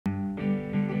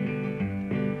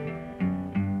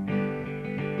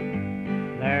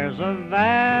There's a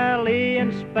valley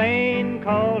in Spain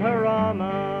called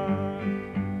Jarama.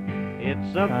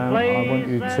 It's a place I want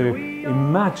you to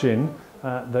imagine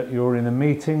that you're in a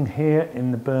meeting here in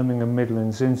the Birmingham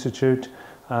Midlands Institute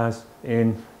as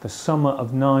in the summer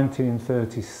of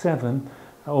 1937,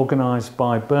 organised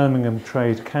by Birmingham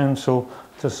Trade Council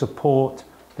to support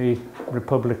the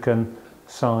Republican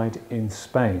side in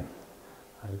Spain.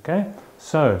 Okay,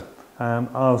 so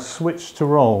I'll switch to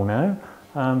roll now,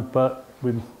 but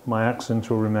with my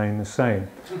accent will remain the same.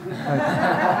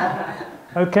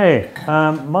 Okay,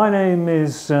 my name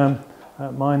is Ivan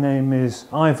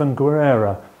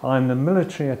Guerrera. I'm the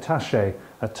military attaché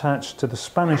attached to the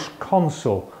Spanish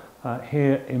consul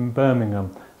here in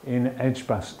Birmingham in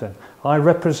Edgbaston. I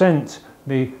represent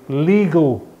the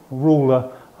legal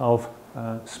ruler of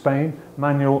Spain,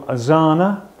 Manuel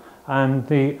Azana, and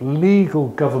the legal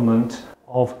government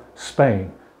of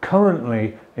Spain,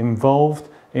 currently involved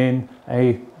in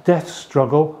a death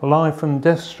struggle, life and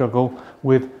death struggle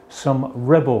with some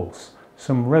rebels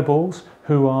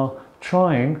who are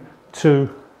trying to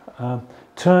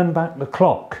turn back the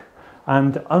clock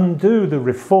and undo the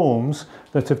reforms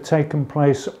that have taken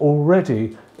place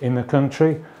already in the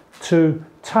country to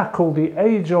tackle the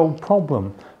age-old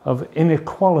problem of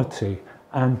inequality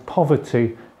and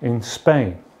poverty in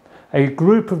Spain. A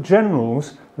group of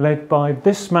generals led by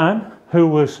this man, who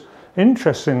was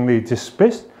interestingly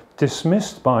dismissed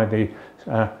by the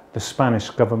Spanish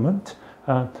government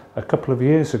a couple of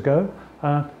years ago,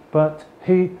 but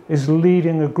he is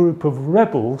leading a group of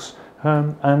rebels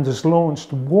and has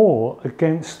launched war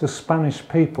against the Spanish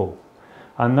people.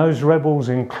 And those rebels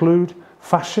include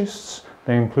fascists,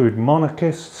 they include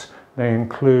monarchists, they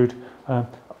include a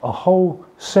whole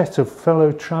set of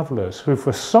fellow travellers who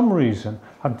for some reason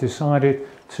have decided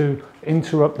to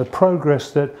interrupt the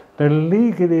progress that the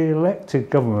legally elected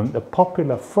government, the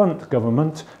Popular Front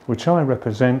government, which I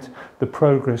represent, the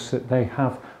progress that they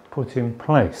have put in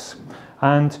place.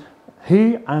 And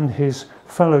he and his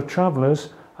fellow travellers,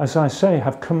 as I say,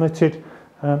 have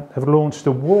launched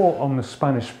a war on the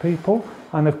Spanish people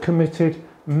and have committed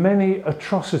many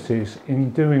atrocities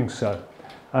in doing so.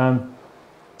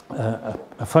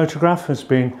 A photograph has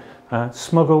been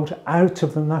smuggled out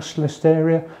of the nationalist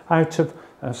area, out of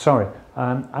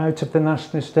the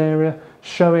nationalist area,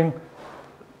 showing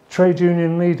trade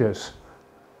union leaders,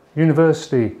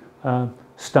 university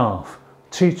staff,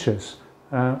 teachers,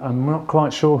 I'm not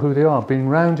quite sure who they are, being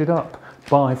rounded up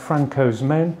by Franco's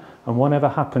men, and whatever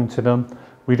happened to them,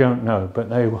 we don't know, but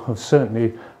they have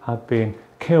certainly have been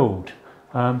killed.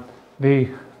 The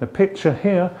picture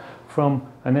here from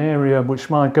an area which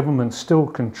my government still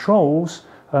controls,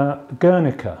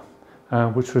 Guernica,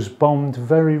 which was bombed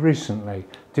very recently,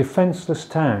 defenceless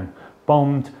town,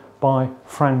 bombed by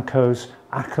Franco's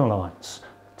acolytes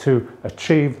to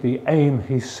achieve the aim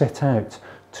he set out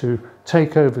to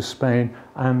take over Spain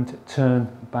and turn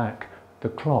back the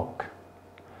clock.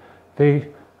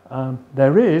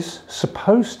 There is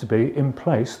supposed to be in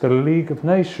place, the League of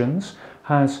Nations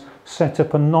has set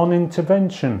up a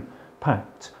non-intervention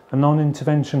pact, a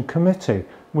non-intervention committee,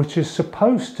 which is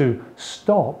supposed to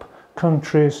stop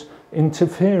countries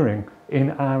interfering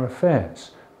in our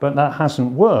affairs, but that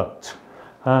hasn't worked.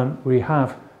 We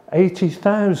have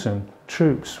 80,000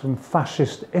 troops from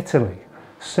fascist Italy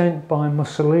sent by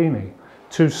Mussolini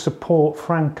to support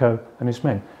Franco and his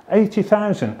men.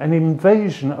 80,000, an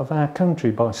invasion of our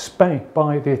country by Spain,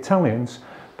 by the Italians,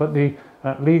 but the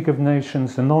League of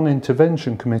Nations, the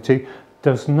non-intervention committee,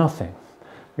 does nothing.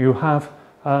 You have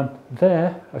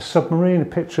there a submarine, a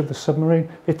picture of the submarine.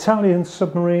 Italian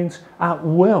submarines at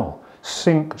will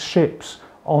sink ships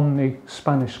on the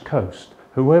Spanish coast,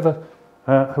 whatever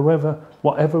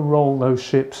role those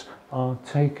ships are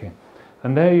taking.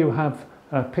 And there you have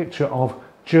a picture of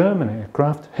German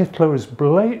aircraft. Hitler has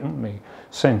blatantly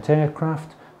sent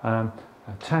aircraft,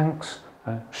 tanks,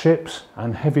 ships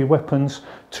and heavy weapons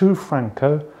to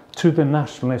Franco, to the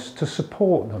nationalists, to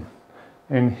support them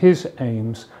in his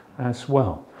aims as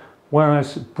well.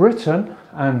 Whereas Britain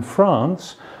and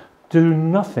France do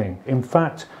nothing. In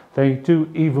fact, they do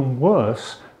even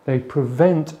worse. They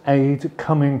prevent aid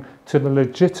coming to the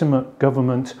legitimate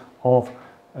government of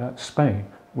Spain,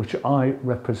 which I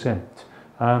represent.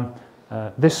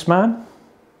 This man,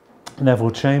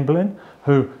 Neville Chamberlain,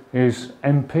 who is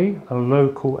MP, a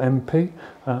local MP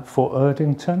for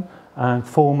Erdington and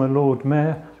former Lord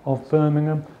Mayor of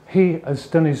Birmingham, he has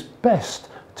done his best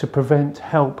to prevent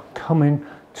help coming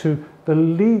to the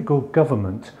legal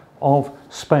government of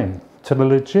Spain, to the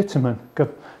legitimate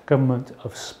government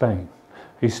of Spain.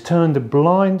 He's turned a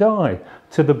blind eye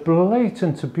to the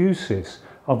blatant abuses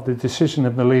of the decision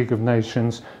of the League of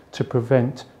Nations to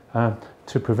prevent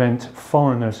to prevent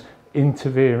foreigners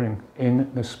interfering in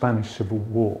the Spanish Civil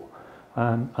War.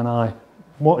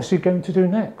 What is he going to do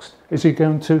next? Is he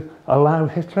going to allow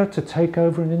Hitler to take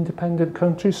over an independent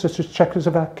country such as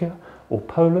Czechoslovakia or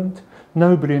Poland?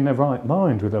 Nobody in their right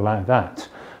mind would allow that.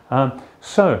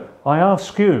 So I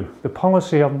ask you, the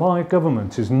policy of my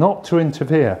government is not to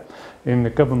interfere in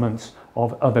the governments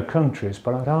of other countries,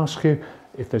 but I'd ask you,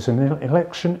 if there's an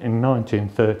election in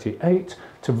 1938,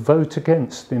 to vote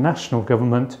against the national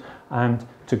government and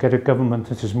to get a government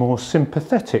that is more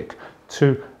sympathetic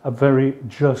to a very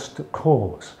just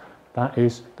cause. That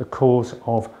is the cause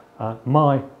of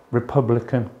my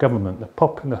Republican government, the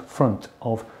Popular Front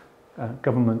of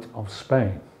Government of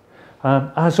Spain.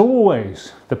 As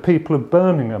always, the people of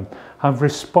Birmingham have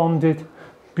responded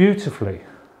beautifully.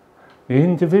 The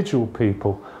individual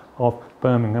people of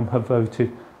Birmingham have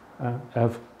voted,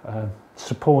 have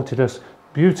supported us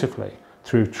beautifully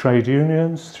through trade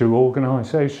unions, through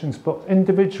organisations, but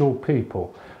individual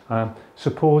people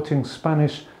supporting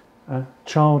Spanish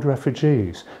child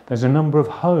refugees. There's a number of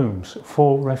homes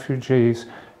for refugees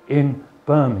in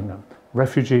Birmingham,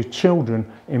 refugee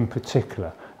children in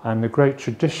particular, and the great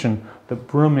tradition that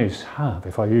Brummies have,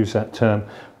 if I use that term,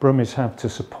 Brummies have to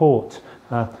support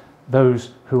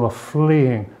those who are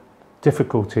fleeing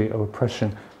difficulty or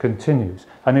oppression continues.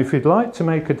 And if you'd like to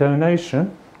make a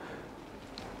donation,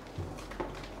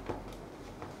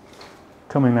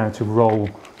 coming now to roll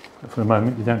for the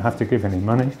moment, you don't have to give any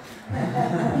money.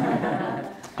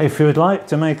 If you would like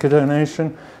to make a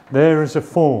donation, there is a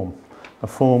form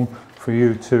for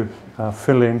you to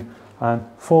fill in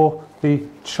for the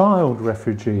child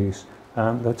refugees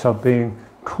that are being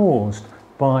caused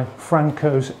by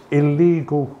Franco's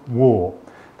illegal war.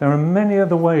 There are many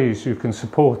other ways you can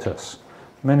support us.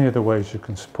 Many other ways you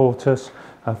can support us.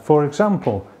 For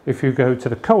example, if you go to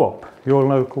the co-op, your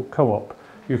local co-op,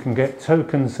 you can get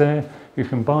tokens there. You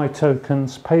can buy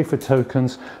tokens, pay for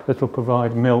tokens that will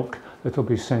provide milk that will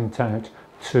be sent out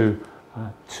to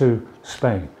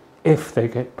Spain if they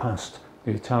get past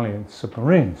the Italian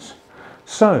submarines.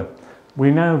 So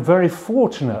we're now very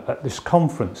fortunate at this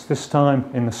conference, this time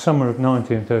in the summer of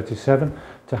 1937,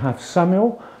 to have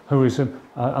Samuel, who is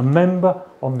a member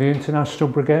of the International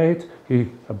Brigade.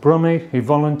 A Brummie, he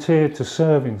volunteered to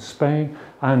serve in Spain,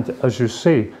 and as you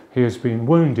see, he has been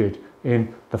wounded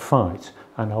in the fight.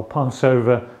 And I'll pass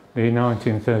over the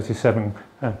 1937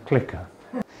 clicker.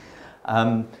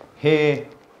 Here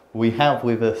we have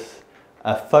with us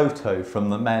a photo from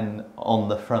the men on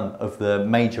the front of the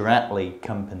Major Attlee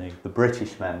Company, the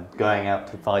British men going out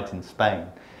to fight in Spain,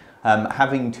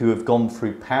 having to have gone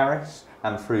through Paris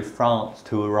and through France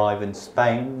to arrive in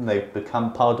Spain. They've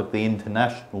become part of the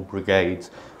international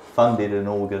brigades funded and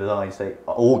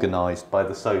organised by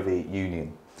the Soviet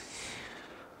Union.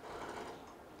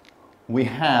 We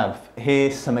have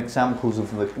here some examples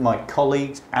of my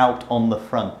colleagues out on the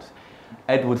front.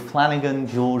 Edward Flanagan,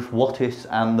 George Wattis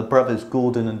and the brothers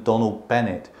Gordon and Donald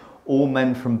Bennett, all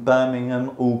men from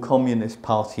Birmingham, all Communist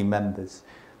Party members.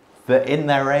 In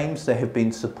their aims they have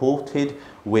been supported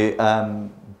with,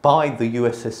 by the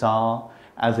USSR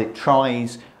as it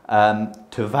tries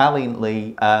to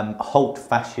valiantly halt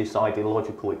fascist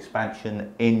ideological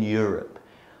expansion in Europe.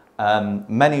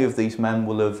 Many of these men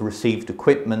will have received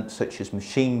equipment such as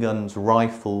machine guns,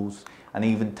 rifles, and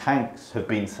even tanks have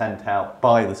been sent out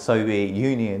by the Soviet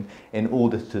Union in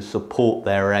order to support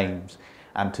their aims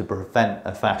and to prevent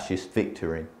a fascist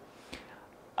victory.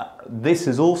 This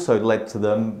has also led to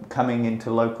them coming into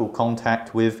local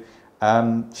contact with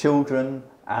children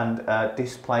and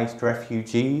displaced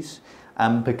refugees,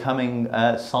 and becoming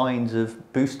signs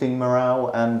of boosting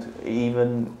morale and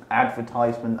even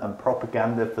advertisement and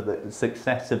propaganda for the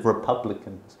success of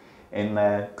Republicans in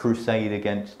their crusade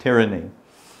against tyranny.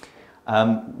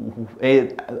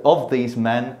 Of these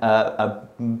men, a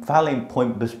valiant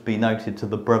point must be noted to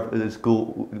the brothers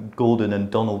Gordon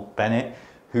and Donald Bennett,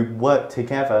 who worked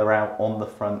together out on the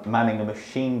front, manning a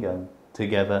machine gun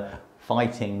together,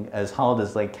 fighting as hard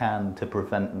as they can to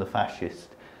prevent the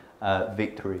fascist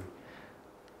victory.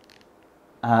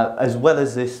 As well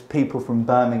as this, people from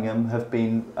Birmingham have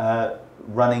been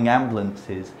running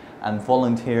ambulances and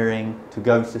volunteering to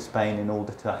go to Spain in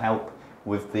order to help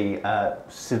with the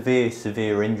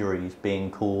severe injuries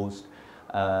being caused,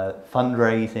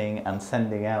 fundraising and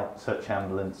sending out such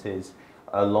ambulances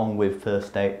along with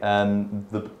first aid,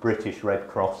 the British Red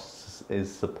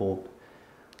Cross's support.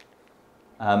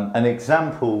 An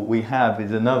example we have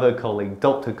is another colleague,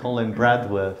 Dr. Colin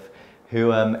Bradworth,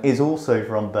 who is also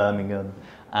from Birmingham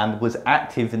and was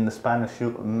active in the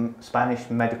Spanish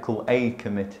Medical Aid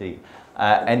Committee,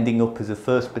 ending up as a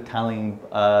 1st Battalion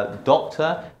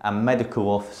doctor and medical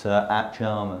officer at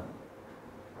Jarman.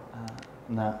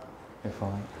 Now, if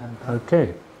I can.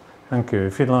 Okay, thank you.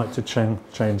 If you'd like to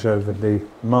change over the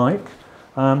mic.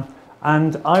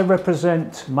 And I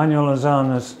represent Manuel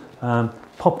Lozana's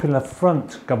Popular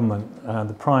Front government,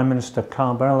 the Prime Minister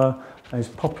Cabello, his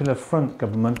Popular Front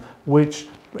government, which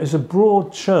is a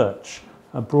broad church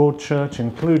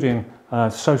including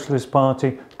Socialist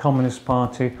Party, Communist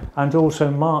Party, and also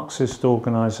Marxist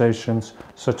organisations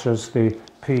such as the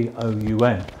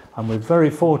POUM. And we're very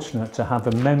fortunate to have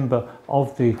a member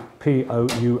of the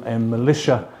POUM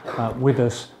militia with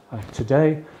us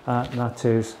today, that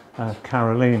is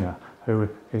Carolina, who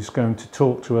is going to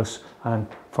talk to us and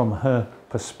from her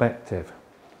perspective.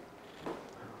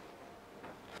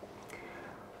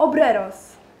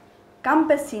 Obreros,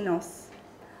 campesinos,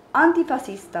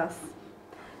 antifascistas,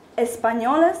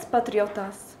 españoles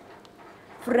patriotas,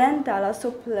 frente a la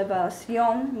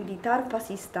sublevación militar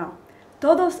fascista,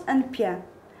 todos en pie,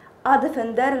 a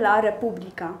defender la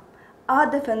República, a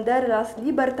defender las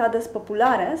libertades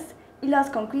populares y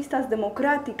las conquistas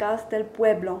democráticas del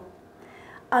pueblo.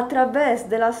 A través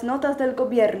de las notas del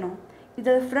gobierno y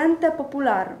del Frente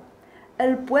Popular,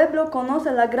 el pueblo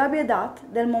conoce la gravedad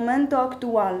del momento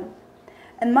actual.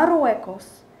 En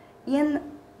Marruecos y en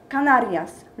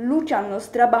Canarias luchan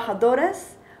los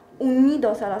trabajadores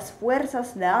unidos a las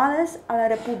fuerzas leales a la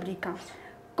República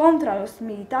contra los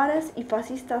militares y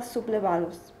fascistas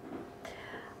sublevados.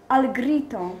 Al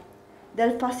grito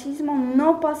del fascismo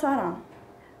no pasarán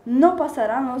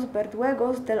los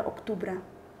verdugos del octubre.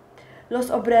 Los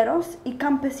obreros y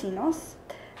campesinos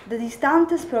de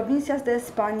distantes provincias de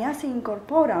España se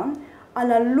incorporan a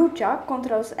la lucha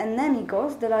contra los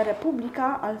enemigos de la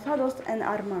República alzados en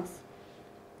armas.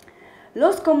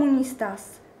 Los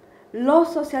comunistas,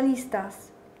 los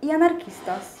socialistas y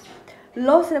anarquistas,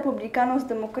 los republicanos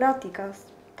democráticos,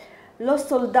 los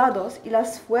soldados y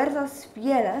las fuerzas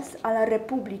fieles a la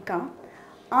República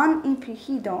han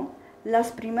infligido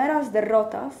las primeras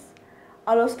derrotas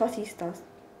a los fascistas,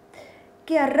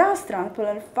 que arrastran por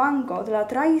el fango de la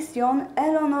traición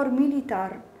el honor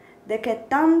militar de que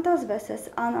tantas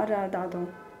veces han heredado.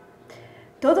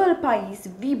 Todo el país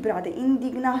vibra de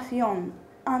indignación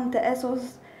ante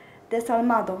esos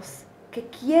desalmados que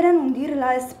quieren hundir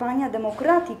la España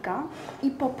democrática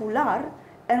y popular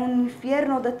en un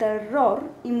infierno de terror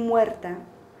y muerte.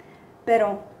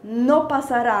 Pero no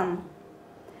pasarán.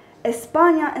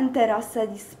 España entera se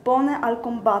dispone al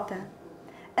combate.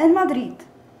 En Madrid,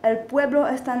 el pueblo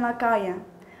está en la calle,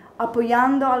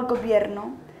 apoyando al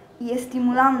gobierno y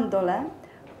estimulándole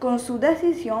con su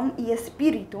decisión y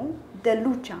espíritu de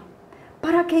lucha,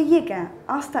 para que llegue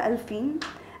hasta el fin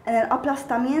en el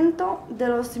aplastamiento de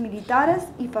los militares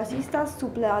y fascistas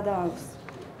sublevados.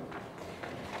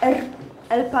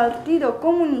 El Partido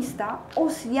Comunista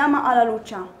os llama a la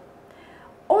lucha.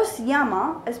 Os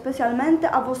llama especialmente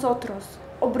a vosotros,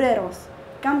 obreros,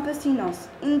 campesinos,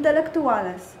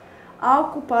 intelectuales, a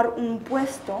ocupar un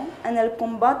puesto en el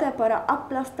combate para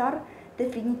aplastar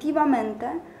definitivamente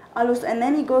a los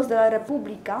enemigos de la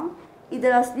República y de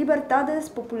las libertades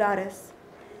populares.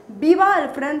 ¡Viva el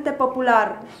Frente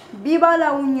Popular! ¡Viva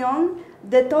la unión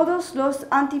de todos los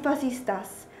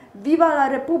antifascistas! ¡Viva la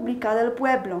República del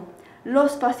Pueblo!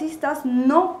 Los fascistas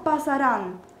no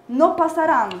pasarán. No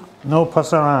pasarán. No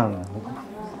pasarán.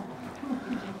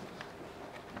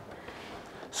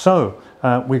 So,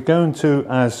 we're going to,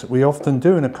 as we often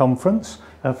do in a conference,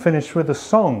 finish with a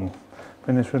song.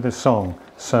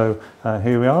 So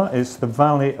here we are. It's the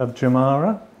Valley of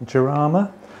Jarama,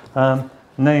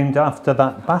 named after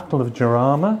that Battle of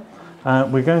Jarama.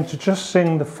 We're going to just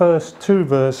sing the first 2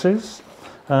 verses,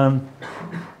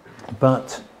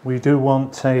 but we do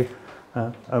want a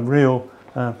real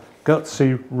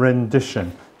gutsy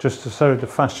rendition, just to show the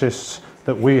fascists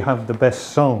that we have the best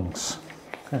songs.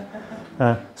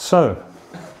 So.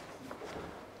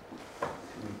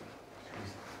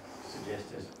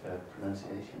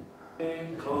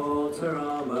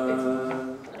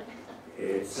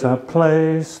 It's a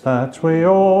place that we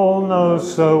all know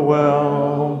so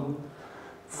well,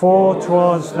 for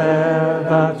 'twas there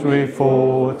that we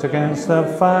fought against the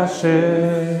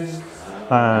fascists,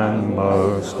 and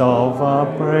most of our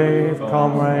brave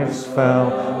comrades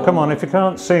fell. Come on, if you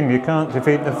can't sing, you can't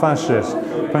defeat the fascists.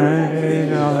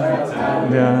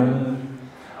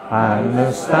 And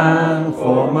the stand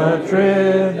for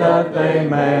Madrid that they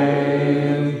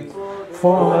made,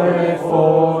 for they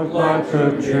fought like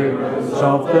the troops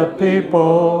of the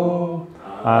people,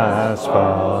 as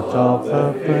part of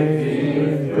the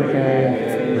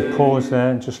brigade. We pause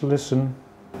there and just listen.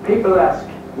 People ask,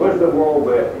 was the war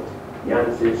worth it? The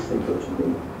answer is simple to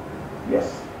me.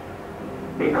 Yes.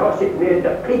 Because it made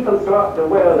the people throughout the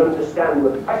world understand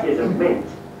what fascism meant.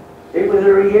 It was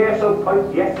a rehearsal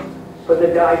point, yes, for the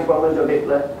dive bombers of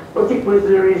Hitler, but it was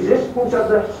the resistance of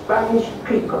the Spanish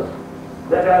people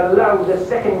that allowed the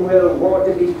Second World War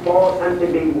to be fought and to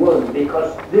be won,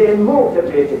 because they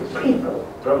motivated people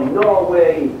from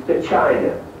Norway to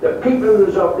China. The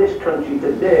peoples of this country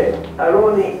today are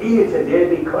only here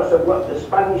today because of what the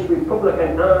Spanish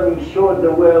Republican Army showed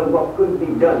the world what could be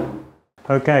done.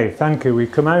 Okay, thank you. We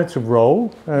come out of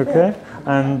roll, okay,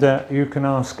 and you can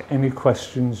ask any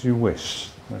questions you wish.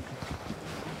 Okay.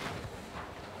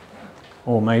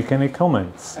 Or make any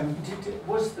comments.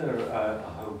 Was there a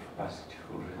home for bastard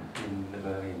children in the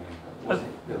Birmingham? Was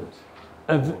it built?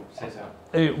 Set up?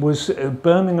 It was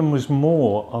Birmingham was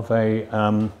more of a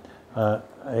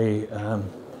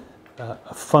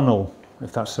funnel,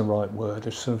 if that's the right word,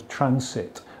 a sort of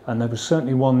transit, and there was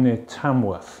certainly one near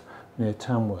Tamworth,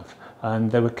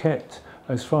 and they were kept,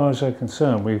 as far as I'm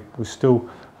concerned, we were still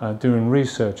doing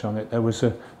research on it. There was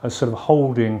a sort of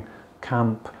holding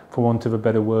camp, for want of a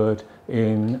better word,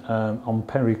 in on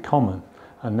Perry Common,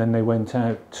 and then they went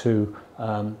out to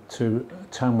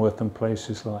Tamworth and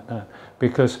places like that,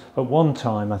 because at one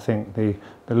time I think the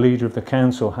leader of the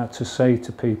council had to say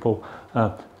to people,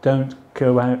 don't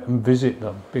go out and visit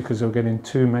them because they were getting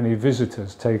too many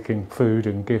visitors taking food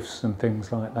and gifts and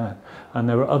things like that. And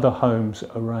there were other homes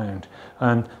around.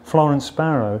 And Florence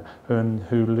Sparrow,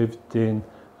 who lived in,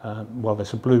 well,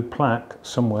 there's a blue plaque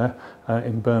somewhere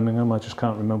in Birmingham, I just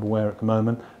can't remember where at the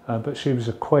moment, but she was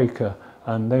a Quaker,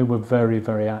 and they were very,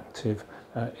 very active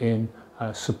in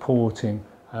supporting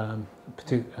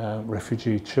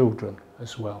refugee children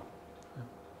as well.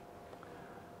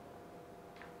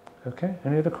 Okay,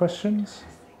 any other questions?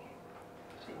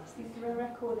 Is there a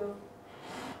record of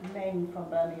men from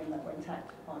Birmingham that went out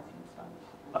to fight in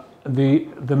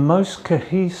Spanish? The most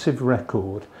cohesive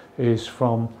record is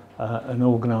from an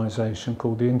organisation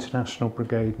called the International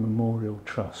Brigade Memorial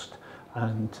Trust,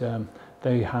 and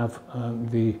they have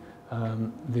the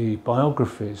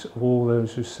biographies of all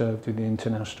those who served in the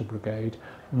International Brigade,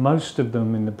 most of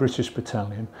them in the British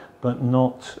Battalion, but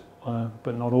not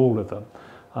all of them.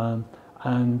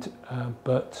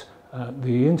 But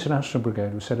the International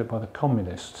Brigade was set up by the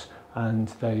Communists, and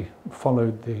they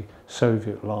followed the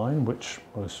Soviet line, which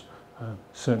was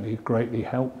certainly greatly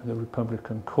helped the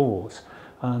Republican cause.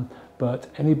 But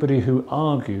anybody who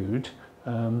argued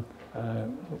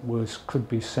could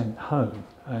be sent home.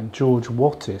 And George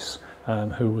Wattis,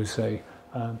 who was a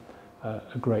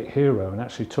great hero and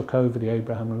actually took over the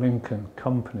Abraham Lincoln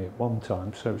Company at one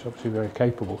time, so he was obviously very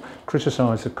capable,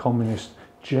 criticised the communist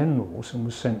generals and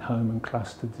was sent home and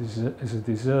classed as a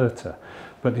deserter.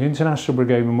 But the International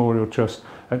Brigade Memorial Trust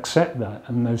accept that,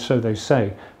 and so they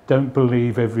say, don't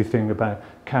believe everything about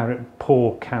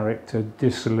poor character,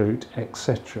 dissolute,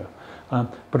 etc.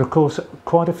 But of course,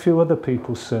 quite a few other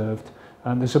people served.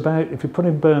 There's about, if you put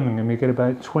in Birmingham, you get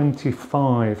about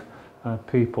 25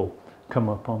 people come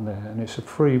up on there, and it's a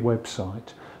free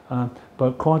website.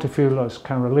 But quite a few, like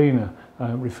Carolina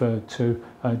referred to,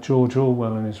 George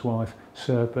Orwell and his wife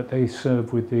served, but they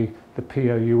served with the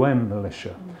POUM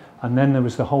militia. And then there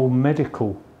was the whole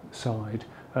medical side,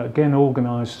 again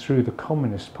organised through the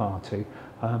Communist Party,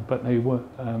 but they were,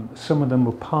 some of them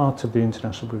were part of the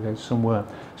International Brigade, some weren't.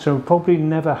 So we'll probably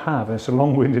never have, it's a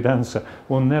long-winded answer,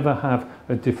 we'll never have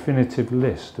a definitive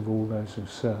list of all those who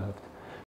served.